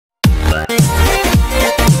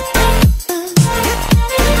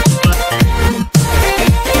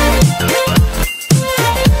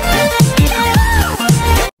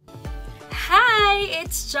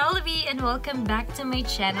my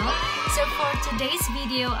channel. So for today's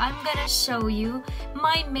video, I'm gonna show you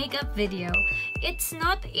my makeup video. It's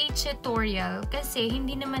not a tutorial kasi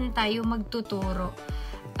hindi naman tayo magtuturo.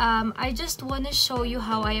 I just wanna show you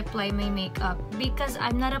how I apply my makeup because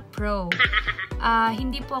I'm not a pro.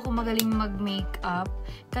 Hindi po ako magaling mag-makeup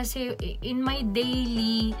kasi in my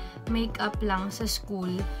daily makeup lang sa school,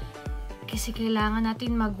 kasi kailangan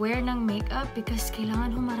natin mag-wear ng makeup because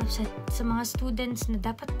kailangan humarap sa mga students na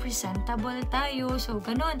dapat presentable tayo. So,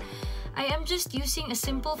 ganun. I am just using a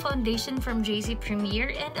simple foundation from JC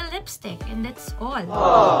Premier and a lipstick. And that's all.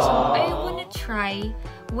 So, I wanna try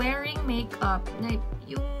wearing makeup. Na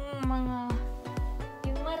yung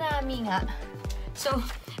marami nga. So,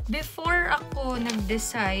 before ako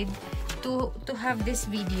nag-decide to have this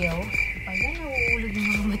video, ayan, nauulog yung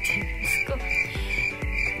mga materials ko.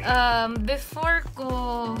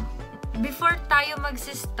 Before tayo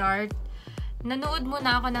mag-start, nanood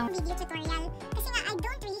muna ako ng video tutorial kasi nga I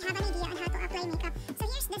don't really have an idea on how to apply makeup. So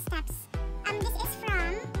here's the steps. This is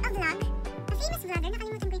from a vlog, a famous vlogger,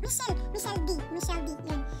 nakalimutan ko, Michelle D.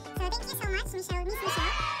 Yun. So thank you so much, Miss Michelle. So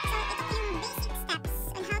ito po yung basic steps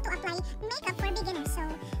on how to apply makeup for beginners. So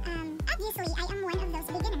obviously I am one of those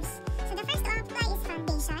beginners. So the first to apply is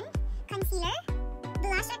foundation, concealer,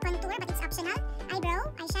 blusher, contour, but it's optional, eyebrow,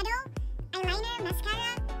 eyeshadow, eyeliner,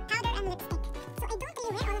 mascara, powder, and lipstick. So I don't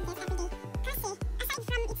really wear all of this every day. Kasi, aside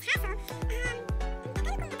from its hassle, ang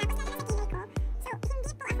tagal kong matapos lalo na sa kilay ko. So,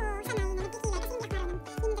 hindi po ako sanay na nagkikilay kasi hindi ako marunong.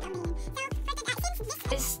 Hindi ko aminin. So, for today, since this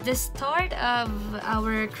is the start of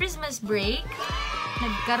our Christmas break,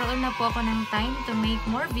 nagkaroon na po ako ng time to make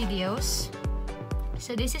more videos.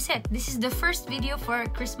 So, this is it. This is the first video for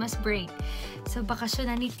Christmas break. So, bakasyon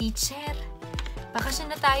na ni teacher. Bakasyon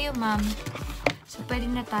na tayo, ma'am. So, pwede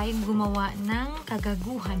na tayong gumawa ng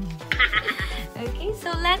kagaguhan. Okay, so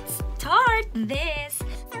let's start this.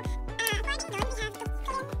 So, according doon, we have to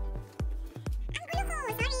clean. Ang gulo ko,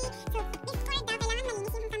 sorry. So, before daw, kailangan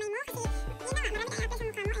malinis yung kamay mo kasi yun na nga, marami na i-apply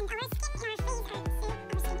sa mukha mo and our skin and our face hurts. So,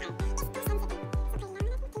 our skin is too sensitive. So,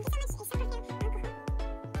 kailangan natin, thank you so much, super feel alcohol.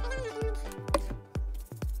 Kailangan natin again. So,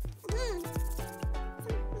 mahinis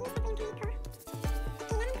na po yung kamay ko.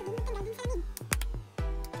 Kailangan ko din matanggal yung salamin.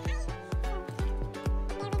 Hi! So,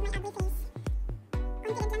 there with my ugly face.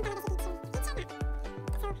 Confident lang talaga si teacher. Teacher na.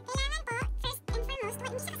 So, kailangan po, first and foremost,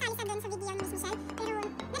 hindi siya kasali sa doon sa video ni Miss Michelle, pero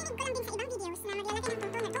narinig ko lang din sa ibang videos na maglalagay ng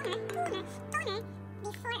toner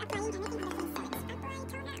before applying anything on the face. So, let's apply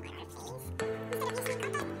toner on our face. Instead of using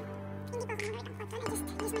cotton, hindi po ako mag-work ang cotton. I just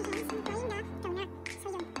use my hands in applying the toner. So,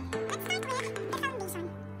 yun. Let's start with the foundation.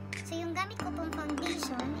 So, yung gamit ko pong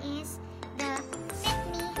foundation is the Fit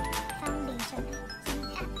Me Foundation.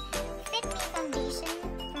 Fit Me Foundation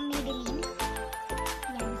from Maybelline.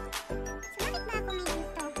 Yan. So, bakit ba ako may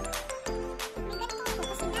ganito? May ganito ako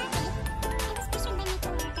kasi dati, I was pressured by my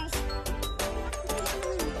coworkers. Bakit hindi ko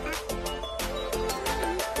naman yung makeup?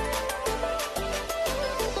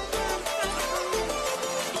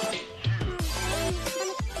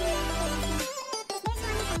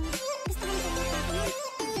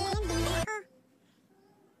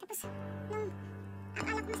 Tapos, nung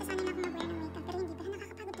akala ko masasanay na ako mag-wear ng makeup, pero hindi pa.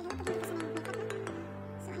 Nakakapagod talaga pag hindi ka sanay mag-makeup.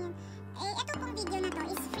 So, ayan. Ito pong video na to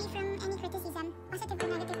is free from any criticism, positive or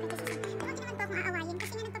negative criticism. Pero hindi naman po akong aawayin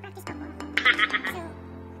kasi nga nagpa-practice pa po ako. So,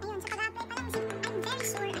 ayun, sa pag-apply pa lang, I'm very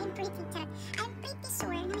sure I'm pretty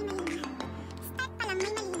sure na may malina. Start pa lang,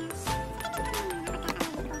 may malina. So, tagal pa lang yung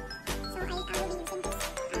pagkakabili ko. So, I will be using this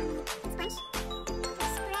sponge to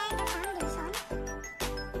spread the foundation.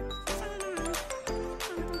 So, sana naman,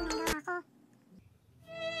 tama itong ginagawa ko.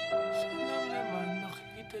 Sana naman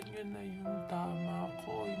nakikita nyo na yung tama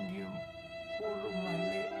ko, hindi yung puro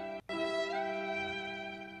mali.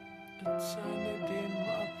 At sana din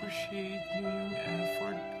ma-appreciate nyo yung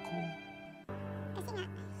effort ko. Kasi nga,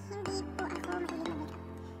 hindi po ako mahilig na makeup.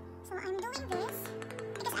 So, I'm doing this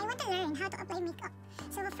because I want to learn how to apply makeup.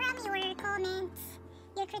 So, from your comments,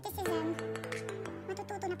 your criticism,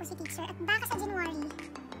 matututo na po si teacher. At baka sa January,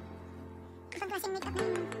 ibang klaseng makeup na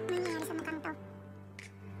yung mangyayari sa mukhang to.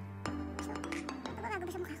 So, ito ba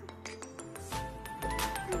gagawin sa mukha ko?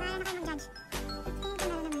 Ang bahala na kayo mag-judge. Tingin ko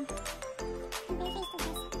na lang naman. Compare face to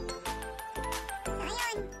face. So,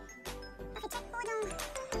 ayun. Pakicheck po nung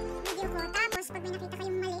video ko. Tapos, pag may nakita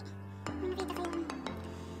kayong mali, may nakita kayong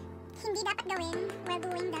hindi dapat gawin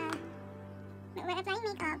while applying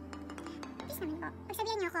makeup, please naman po,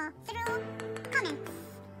 pagsabihan niyo ako through comments.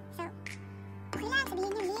 So, okay lang,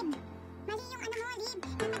 sabihin niyo, Lib, mali yung ano mo, Lib,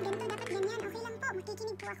 dapat ganito, dapat ganyan, okay lang po,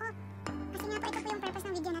 makikinig po ako. Kasi nga po, ito po yung purpose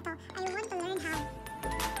ng video na to. I want to learn how.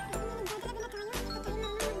 Kasi nga nagdadalaga na tayo, hindi ko tayo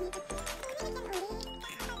marunong mag-makeup. Ba't ko nilagyan ulit?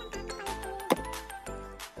 Kakapal ng kakapal po.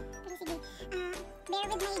 Pero sige,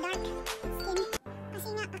 thick skin. Kasi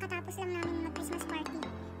nga, kakatapos lang namin mag-Christmas party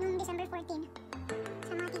noong December 14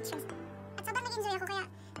 sa mga teachers. At sobrang nag-enjoy ako kaya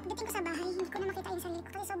pagdating ko sa bahay, hindi ko na makita yung sarili ko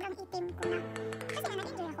kasi sobrang itim ko na. Kasi nga,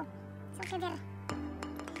 nag-enjoy ako. So, feather.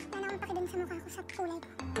 Nanampak din sa mukha ko sa kulay ko.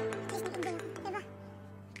 At least nag-enjoy ako, diba?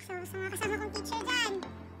 So, sa mga kasama kong teacher dyan,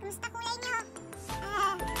 kumusta kulay nyo?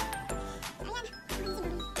 Ayan, okay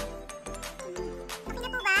siguro. Okay na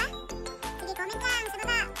po ba? Sige, comment lang sa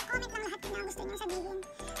baba. Comment lang lahat na gusto nyo sabihin.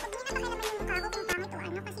 Huwag nyo na pakilaman yung mukha ko kung pangit o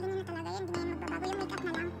ano kasi ganyan na talaga yan. Hindi na yan magbabago, yung makeup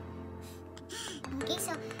na lang. Okay,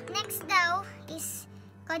 so next daw is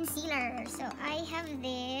concealer. So I have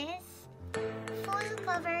this full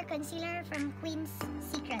cover concealer from Queen's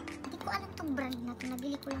Secret. Hindi ko alam tong brand na to.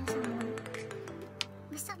 Nabili ko lang sa mall.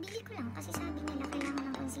 Basta bili ko lang kasi sabi nila kailangan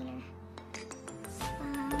ng concealer.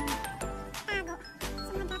 Tago.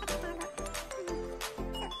 So, dapat itago. So,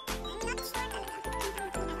 I'm not sure talaga kung tama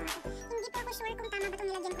ito ginagawa ko. Hindi pa ako sure kung tama ba itong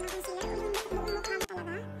nilagyan ko ng concealer o yung buong mukha ko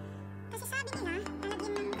talaga. Kasi sabi nila,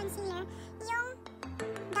 lalagyan ng concealer yung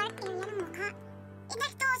dark area ng mukha. Eh,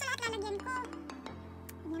 dahito! So, lahat lalagyan ko.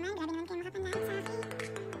 Hindi naman, grabe naman kayo makapanlahat sa akin.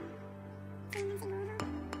 So, naman siguro.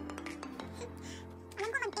 Alam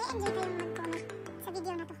ko mag-e-enjoy kayong mag-comment sa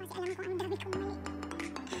video na to kasi alam ko ang dami kong mali.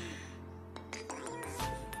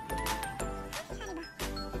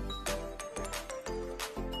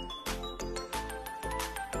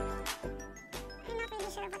 I'm not really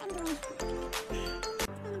sure what I'm doing.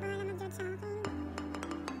 Ano ba naman dyan sa akin?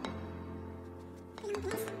 Kailang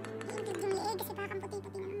please, iintid yung liig kasi parang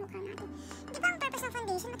puti-puti na ng mukha natin. Di ba ang purpose ng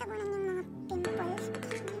foundation matabunan yung mga pimples?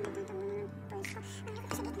 Hindi matatabunan yung pimples ko. Ang laki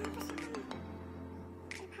ko sa gitna pa sa akin.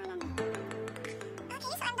 Hala na.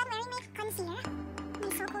 Okay, so I'm done wearing my concealer. My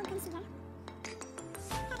so-called concealer. Lagi ko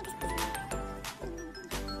sa concealer.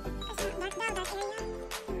 Kasi dark daw, dark area.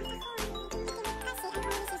 Yung mata ko, itim-itim kasi I'm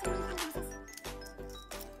always using my eyeglasses.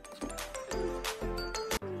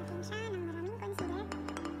 Nilagyan siya ng maraming concealer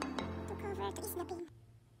to cover, to ease the pain.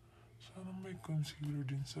 Sana may concealer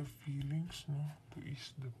din sa feelings, no? To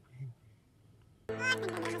ease the pain. At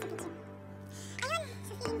nagdadama sa picture. Ayun,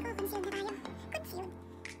 sa feeling ko, concealed na tayo. Concealed.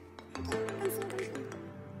 Okay, concealed ang feeling.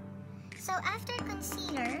 So after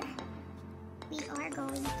concealer, we are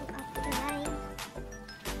going to apply.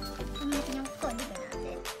 Ano natin yung code ba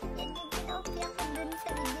natin? Yan yung pinopia ko dun sa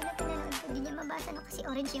video na pinanood ko. Hindi niya mabasa no kasi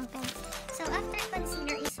orange yung pen. So after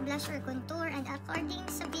concealer is blush or contour and according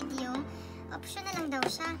sa video, optional lang daw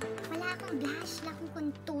siya. Wala akong blush, wala akong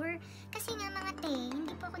contour. Kasi nga mga te,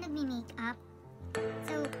 hindi po ako nagme-makeup.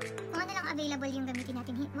 So, kung ano lang available yung gamitin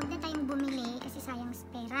natin. Huwag na tayong bumili kasi sayang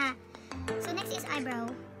pera. So next is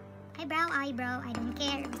eyebrow. Eyebrow, I don't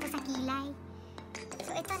care. Basta sa kilay.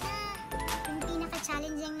 So ito na. Yung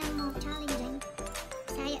pinaka-challenging ng mo. Challenging.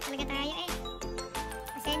 Saya talaga tayo eh.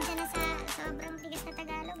 Pasensya na sa sobrang tigas na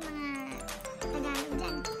Tagalog. Mga Tagalog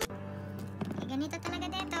dyan. Eh, ganito talaga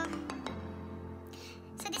dito.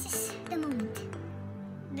 So this is the moment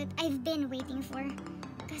that I've been waiting for.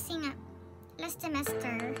 Kasi nga, last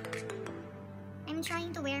semester, I'm trying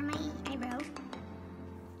to wear my eyebrow.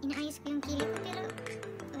 Inaayos ko yung kilay ko pero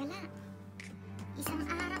wala. Isang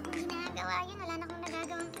araw kong ginagawa yun, wala na akong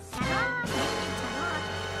nagagawang charot. Charot.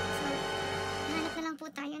 So, hanap na lang po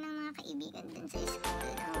tayo ng mga kaibigan dun sa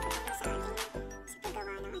school. Sa atin, sa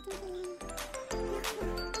paggawa ng ating kilay. Naku,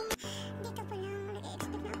 dito pa lang,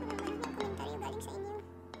 nag-e-expect na ako ng maraming komentaryo galing sa inyo.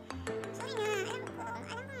 Sorry na, alam ko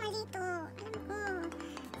mali to. Alam ko.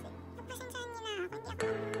 Pagpasensyahan niyo na, kung hindi ako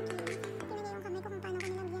marunong kilay. Tingnan niyo yung kamay ko kung paano ko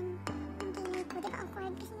nilagyan yung kilay ko. Diba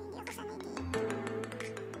awkward kasi hindi ako sanay dito.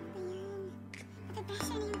 Ayan.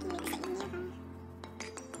 Nape-pressure na yung kilay ko sa inyo ha.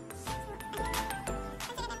 So,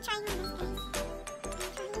 once again, I'm trying my best guys.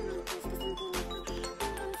 I'm trying my best kasi yung kilay ko.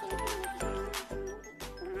 Yung pencil ko,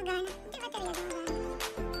 gumagana. Hindi ba talaga gumagana?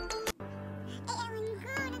 Eh, ewan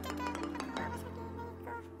ko. Natatakot ako sa kilay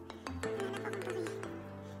ko. Wala na pa akong paki.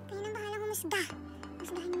 Kayo nang bahala humusga.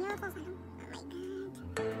 Husgahan niyo ako. Oh my God.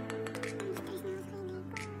 Stress na ako sa kilay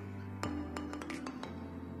ko.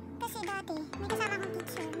 Kasi dati, may kasama akong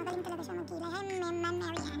teacher. Magaling talaga siya magkilay. Hi, Ma'am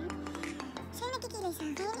Mary Ann. Siya yung nagkikilay sa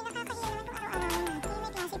akin. Hindi nakakahiya naman kung araw-arawin natin.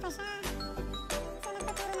 May klase pa siya. So,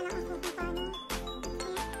 nagpaturo na lang ako kung paano.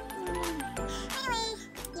 Kaya, yun. Anyway,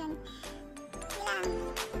 yun. Yun lang.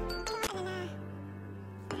 Huwag kang maalala.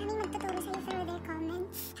 Maraming magtuturo sa'yo through their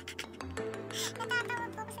comments. Natatawa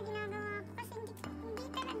po ako sa ginagawa ko kasi hindi ko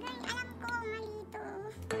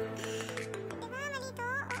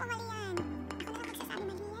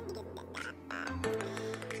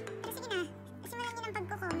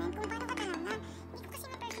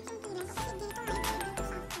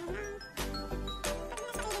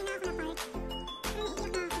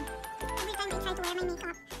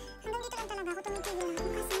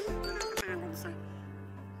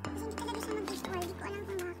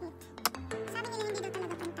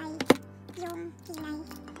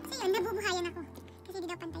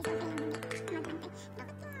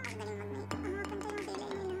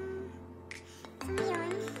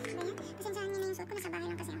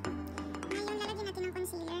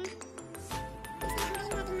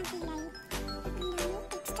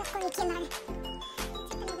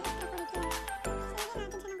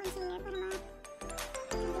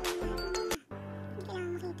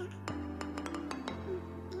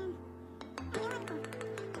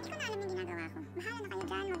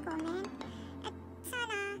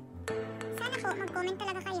mag-comment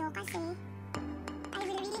talaga kayo kasi I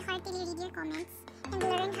will really heartily read your comments and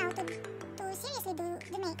learn how to seriously do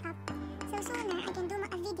the makeup. So sooner, I can do a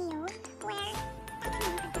video where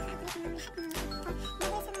tatanong pagkaka-upload ko ng lahat ng makeup ko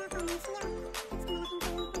dahil sa mga comments niyo. So malaking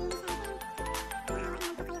tulong po yun sa akin. Maawa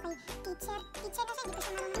naman po kayo kay teacher. Teacher na siya, di pa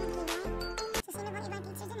siya marunong mag-kilay. So sino bang ibang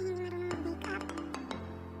teacher dyan na hindi marunong mag-makeup?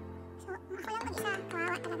 So ako lang mag-isa,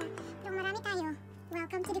 kawawa talaga. Pero marami tayo.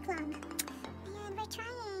 Welcome to the club. Ayan, we're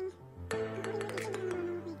trying. Ako yung teacher na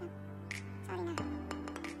marunong mag-makeup. Sorry na.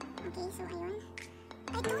 Okay, so ayun.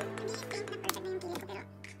 I don't really think na perfect na yung kilay ko pero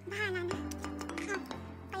bahala na.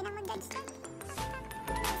 Kaya nang mag-judge dyan.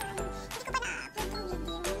 Hindi ko pa na-upload yung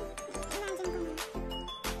video. Imagine ko na.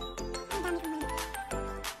 Ang dami ko mali.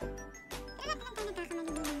 Pero lahat naman tayo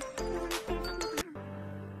nagkakamali din. Walang perfect na tao.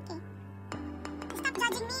 Okay. Stop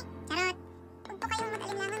judging me! Charot! Huwag po kayong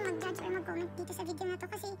mag-alinlangan mag-judge or mag-comment dito sa video na to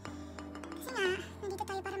kasi nga, nandito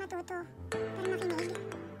tayo para matuto. Para makinig.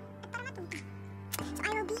 At para matuto. So I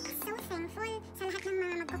will be so thankful sa lahat ng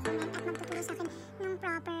mga magko-comment at magtuturo sa akin ng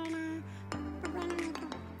proper na pag-wear ng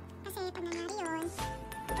makeup. Kasi pag nangyari yun,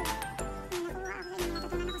 may nakuha ako sa inyo,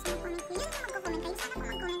 natutunan ako sa mga comment ko. Yun kung magko-comment kayo, sana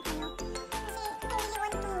kung mag-comment kayo. Kasi I really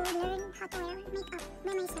want to learn how to wear makeup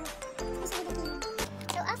by myself. Especially the kilay.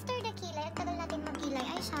 So after the kilay, ang tagal natin mag-kilay,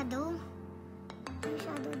 eyeshadow.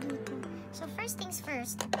 Eyeshadow dito. So first things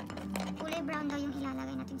first, kulay brown daw yung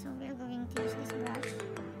ilalagay natin. So we're going to use this brush.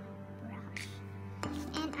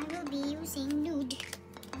 And I will be using nude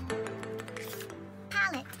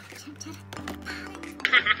palette.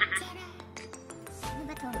 Palette. Ano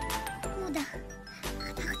ba to? Huda.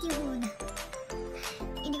 Nakatakot yung Huda.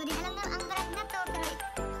 Hindi ko din alam na ang brand na to. Pero,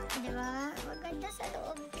 diba? Maganda sa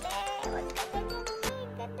loob, te. Huwag ka ganyan, te.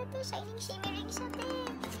 Ganda to. Shining, shimmering siya, te.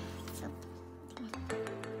 So, tingnan.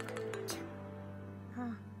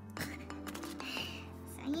 Oh.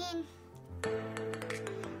 So, ayan.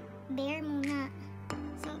 Bare muna.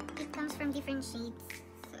 So, it comes from different shades.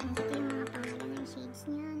 So, andito yung mga pangalan ng shades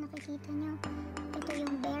niya. Nakikita niyo. Ito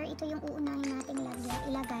yung bare. Ito yung uunahin natin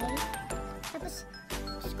ilagay. Tapos,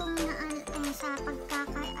 kung sa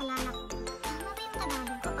pagkakaalala ko, tama ba yung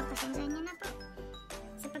Tagalog ko? Pagpasensya niyo na po.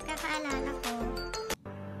 Sa pagkakaalala ko,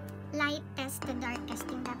 lightest to darkest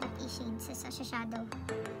yung dapat i-shade sa shadow.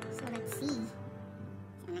 So, let's see.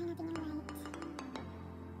 Samahin natin yung light.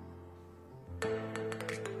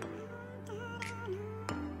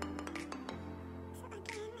 So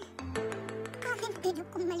again, comment below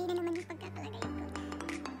kung mali na naman yung pagkakalagay ko.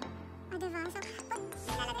 O diba? So pag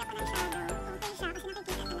nilalagay ako ng shadow, okay siya kasi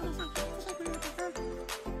nakikita talaga siya sa shape ng mata ko.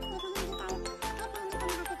 Kahit na hindi tayo, kahit na hindi ko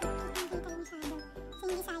nakikita yung shadow. So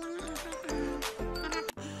hindi sayang yung effort. Sarap.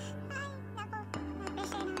 Ay, naku,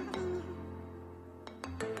 na-pressure na ako sa inyo.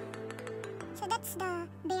 So that's the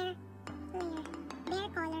bare layer. Bare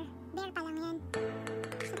color. Bare pa lang yan.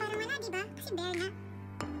 So parang wala, diba? Kasi bare na.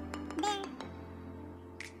 Bare.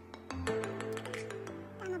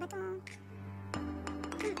 Tama ba to?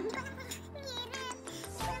 Hindi ko alam kung hirap. Hindi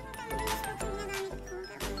ko alam kung tama ba yung strokes na ginagamit ko.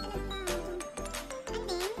 Pero kung talagang bago dun. And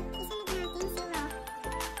then, isunod natin si Raw.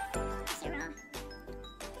 Si Raw.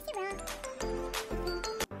 Ito si Raw.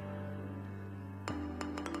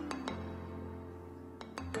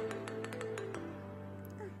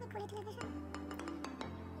 Oh, may kulay talaga siya.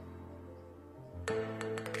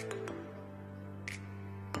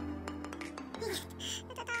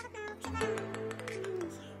 Natatakot na ako kasi parang ano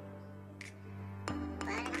siya.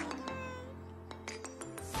 Parang ako yun.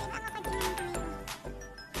 Diba ang kapag tingnan ko ngayon?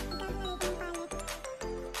 Nagkakalagay ko ng palette.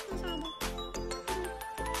 Masyado.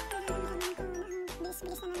 Nararamdaman ko na ang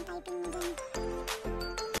bilis-bilis na ng typing mo dyan.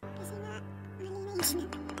 Kasi nga, mali na yung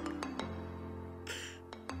sinabi.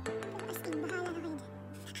 Pero as in, bahala na kayo dyan.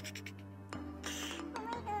 Oh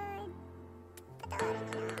my God. Patawaarin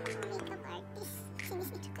niyo na ako mga makeup artist.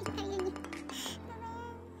 Sinisito ko yung kayo niyo.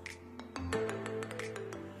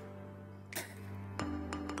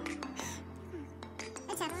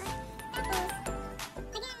 At sarap. Tapos,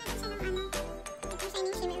 lagyan natin siya ng ano. Ito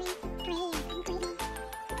shining shimmering crave. Ang crave.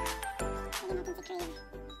 Lagyan natin si crave.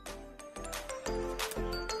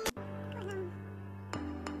 Ikaw lang.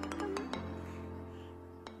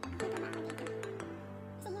 Kung okay pa ba ako dito?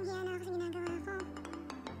 Kasi hiya na ako sa ginagawa ko.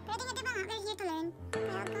 Pwede nga diba nga, we're here to learn.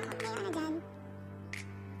 Kaya huwag kang okay na dyan.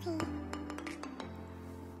 Okay.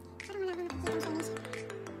 Parang wala akong nakikita ang shining shimmering.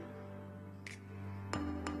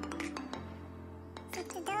 So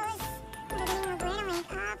to those magaling mag-wear ng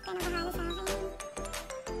makeup, kaya na bahala sa akin.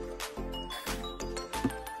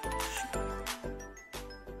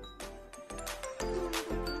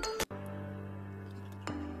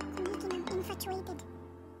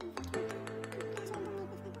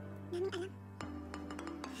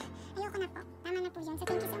 So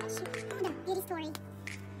thank you so much. Huda, beauty story.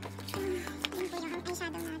 Yun po yung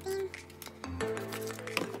eyeshadow natin.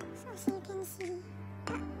 So as you can see,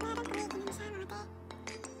 meron kumiki na siya mga te.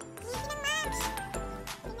 Kumiki ng moms!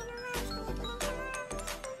 Tingnan mo moms, kumiki ng moms.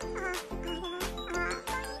 Diba? Kumiki na.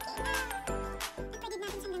 Pwede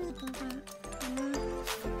natin siyang gamitin pa.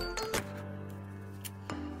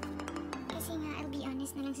 Kasi nga, I'll be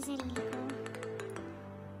honest na lang sa sarili ko.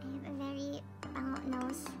 I have a very pango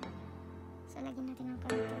nose. So, lagyan natin ng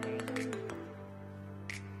contour yun.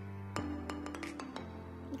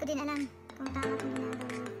 Hindi ko din alam kung tama kung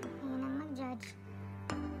ginagawa ko. Ayun ang mag-judge.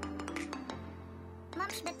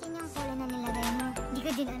 Moms, ba't yun yung kulay na nilagay mo? Hindi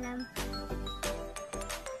ko din alam.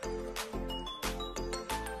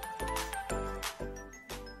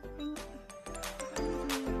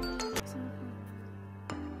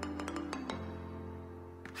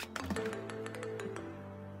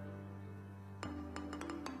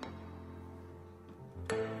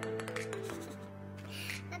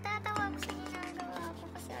 Natatawa ako sa ginagawa ko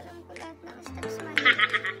kasi alam ko lahat ng steps mali.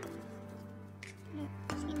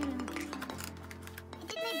 Sige na lang. I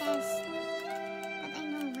did my best. But I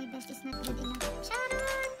know my best is not good enough.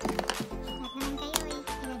 Charot! Lahat naman kayo eh.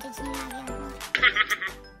 Pinajudge niyo lagi ako.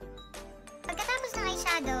 Pagkatapos ng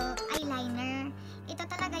eyeshadow, eyeliner. Ito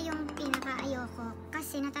talaga yung pinaka-ayoko.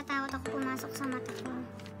 Kasi natatakot ako pumasok sa mata ko.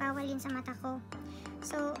 Bawal yun sa mata ko.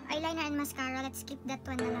 So, eyeliner and mascara, let's skip that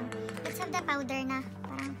one na lang. Let's have the powder na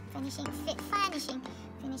parang finishing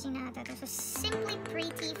na ata to. So, Simply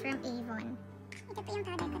Pretty from Avon. Ito po yung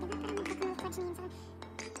powder ko, diba? Parang magkakamuflage niya yun sa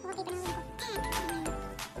wallpaper ng ulo ko.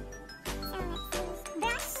 So, let's use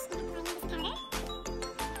brush and apply this powder.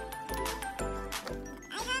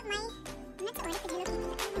 I have my, I'm not so old, but Hello Kitty.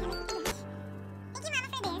 I have my Hello Kitty brush. Thank you, Mama,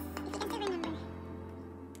 for this, if you can still remember.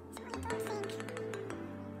 So, I don't think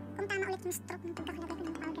kung tama ulit yung stroke ng pagkakalagay ko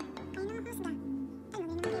ng powder. Kaya naman husga. Ano,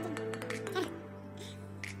 may naman reading.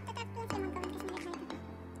 Tatak lang siya mag-comment kasi nag-apply ko.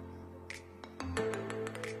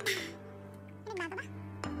 Nagbago ba?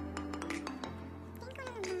 Tingin ko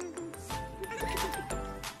na nagbago. Okay lang ito.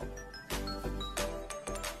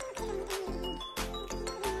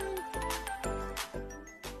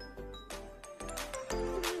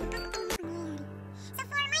 So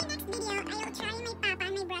for my next video, I will try my papa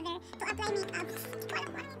and my brother to apply makeup. Hindi ko alam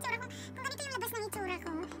kung anong itsura ko. Kung ganito yung labas ng itsura ko,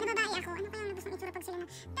 na babae ako, ano kaya yung labas ng itsura pag sila na.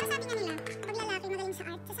 Pero sabi nga nila, pag lalaki magaling sa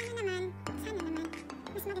art, so sana naman,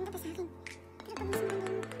 mas maganda to sa akin. Pero pag mas maganda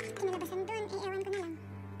yung kinalabasan dun, eh ewan ko na lang.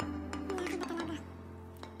 Lalaki ba talaga?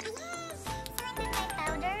 Ayan! So, I put my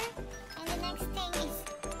powder. And the next thing is,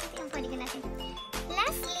 ito yung pwede ko natin.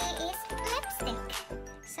 Lastly is lipstick.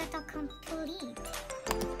 So, to complete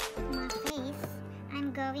my face,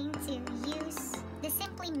 I'm going to use the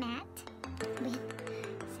Simply Matte. Wait,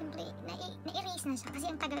 Simply, na-erase na siya kasi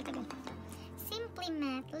ang tagal-tagal. Simply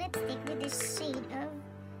Matte lipstick with the shade of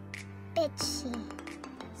Bitchy.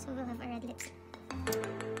 So, we'll have a red lipstick.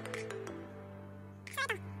 So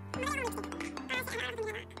ito, mali ang lipstick. Kasi ang araw ko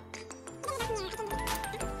nila. Ginilap niya, I can do it.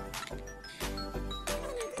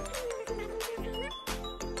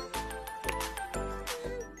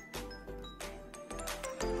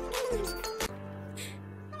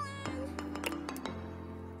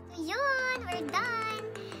 Yun, we're done!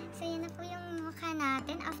 So, yun na po yung mukha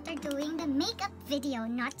natin after doing the makeup video,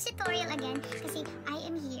 not tutorial again, kasi I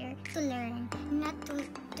am here to learn, not to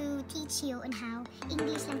teach you on how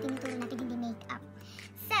English lang tinuturo natin, hindi makeup.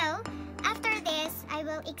 So, after this, I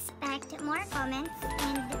will expect more comments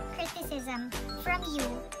and criticism from you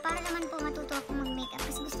para naman po matuto ako mag-makeup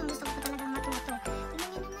kasi gustong-gusto ko talagang matuto. Tingnan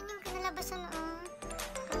niyo naman yung kinalabasan, oh.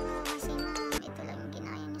 Kawawa si ma'am. Ito lang yung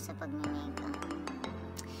ginaya niya sa pag-makeup.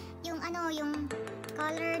 Yung ano, yung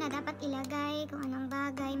color na dapat ilagay, kung anong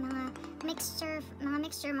bagay, mga mixture,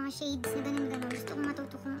 mga shades na ganun-ganun. Gusto kong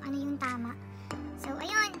matuto kung ano yung tama. So,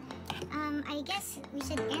 ayun. I guess we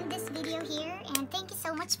should end this video here and thank you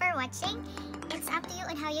so much for watching. It's up to you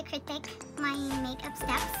on how you critique my makeup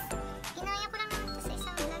steps. Inaya ko lang naman ito sa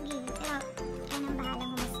isang vlog eh, pero kaya nang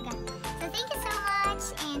bahalang humusga. So thank you so much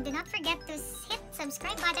and do not forget to hit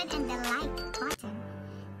subscribe button and the like button.